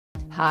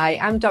Hi,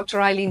 I'm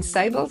Dr. Eileen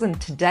Sables, and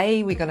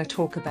today we're going to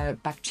talk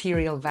about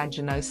bacterial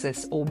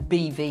vaginosis, or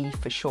BV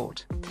for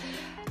short.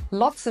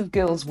 Lots of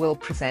girls will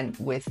present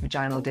with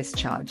vaginal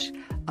discharge.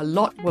 A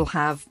lot will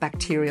have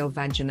bacterial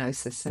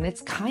vaginosis, and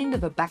it's kind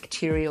of a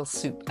bacterial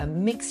soup, a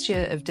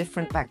mixture of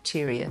different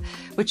bacteria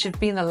which have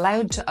been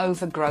allowed to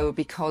overgrow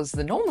because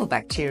the normal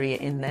bacteria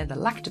in there, the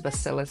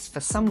lactobacillus,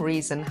 for some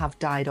reason have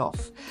died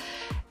off.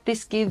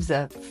 This gives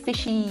a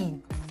fishy,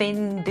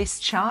 thin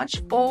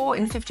discharge, or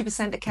in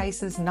 50% of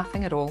cases,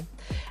 nothing at all.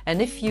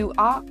 And if you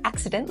are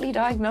accidentally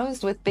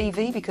diagnosed with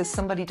BV because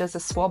somebody does a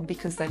swab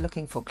because they're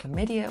looking for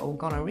chlamydia or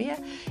gonorrhea,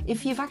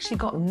 if you've actually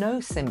got no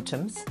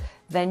symptoms,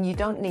 then you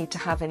don't need to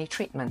have any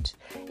treatment.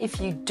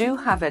 If you do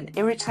have an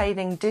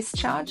irritating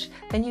discharge,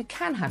 then you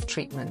can have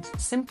treatment.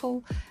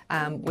 Simple,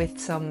 with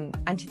some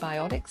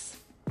antibiotics.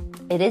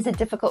 It is a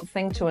difficult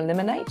thing to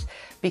eliminate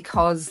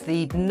because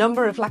the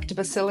number of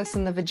lactobacillus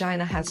in the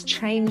vagina has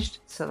changed,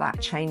 so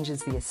that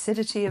changes the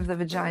acidity of the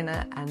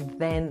vagina, and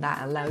then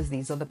that allows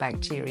these other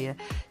bacteria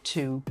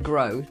to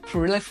grow,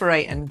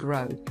 proliferate and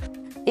grow.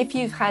 If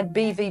you've had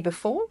BV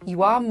before,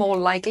 you are more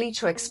likely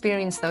to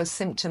experience those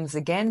symptoms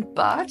again,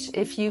 but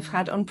if you've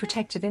had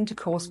unprotected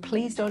intercourse,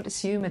 please don't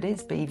assume it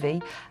is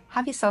BV.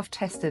 Have yourself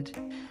tested.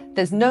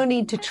 There's no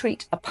need to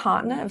treat a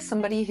partner of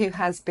somebody who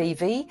has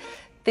BV.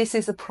 This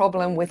is a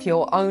problem with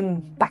your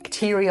own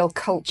bacterial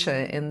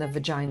culture in the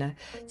vagina.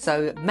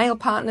 So male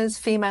partners,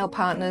 female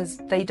partners,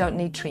 they don't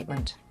need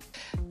treatment.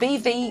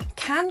 BV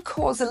can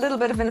cause a little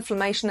bit of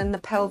inflammation in the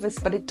pelvis,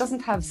 but it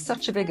doesn't have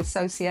such a big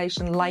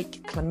association like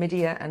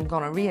chlamydia and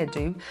gonorrhea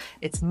do.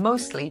 It's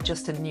mostly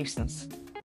just a nuisance.